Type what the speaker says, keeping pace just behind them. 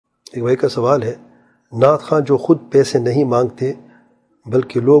एक भाई का सवाल है, नात खां जो खुद पैसे नहीं मांगते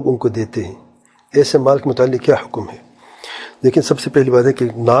बल्कि लोग उनको देते हैं, ऐसे माल के मुतालिक क्या हुक्म है? लेकिन सबसे पहली बात है कि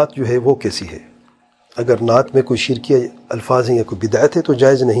नात जो है वो कैसी है। अगर नात में कोई शिरकी अल्फाज हैं या कोई बिदात है तो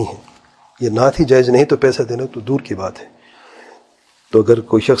जायज़ नहीं है। ये नात ही जायज़ नहीं तो पैसा देना तो दूर की बात है। तो अगर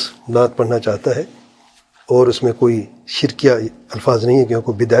कोई शख्स नात पढ़ना चाहता है और उसमें कोई शिरकिया अल्फाज नहीं है, क्योंकि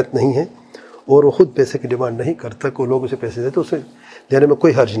कोई बिदात नहीं है, और वो ख़ुद पैसे की डिमांड नहीं करता, कोई लोग उसे पैसे देते, तो उसे देने में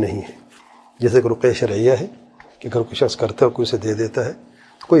कोई हर्ज नहीं है। जैसे कि रुक़या शरइया है कि अगर कोई शख्स करता है कोई उसे दे देता है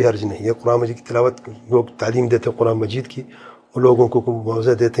तो कोई हर्ज नहीं है। कुरान मजीद की तिलावत लोग तालीम देते हैं कुरान मजीद की, और लोगों को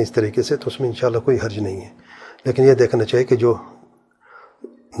मुआवजा देते हैं इस तरीके से, तो उसमें इंशाअल्लाह कोई हर्ज नहीं है। लेकिन यह देखना चाहिए कि जो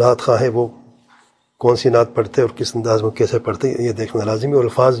नात खां है वो कौन सी नात पढ़ते हैं और किस अंदाज में कैसे पढ़ते हैं, ये देखना लाजिमी है। और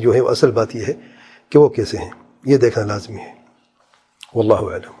अल्फाज जो है असल बात यह है कि वो कैसे हैं, ये देखना लाजिमी है। वल्लाहु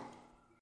आलम।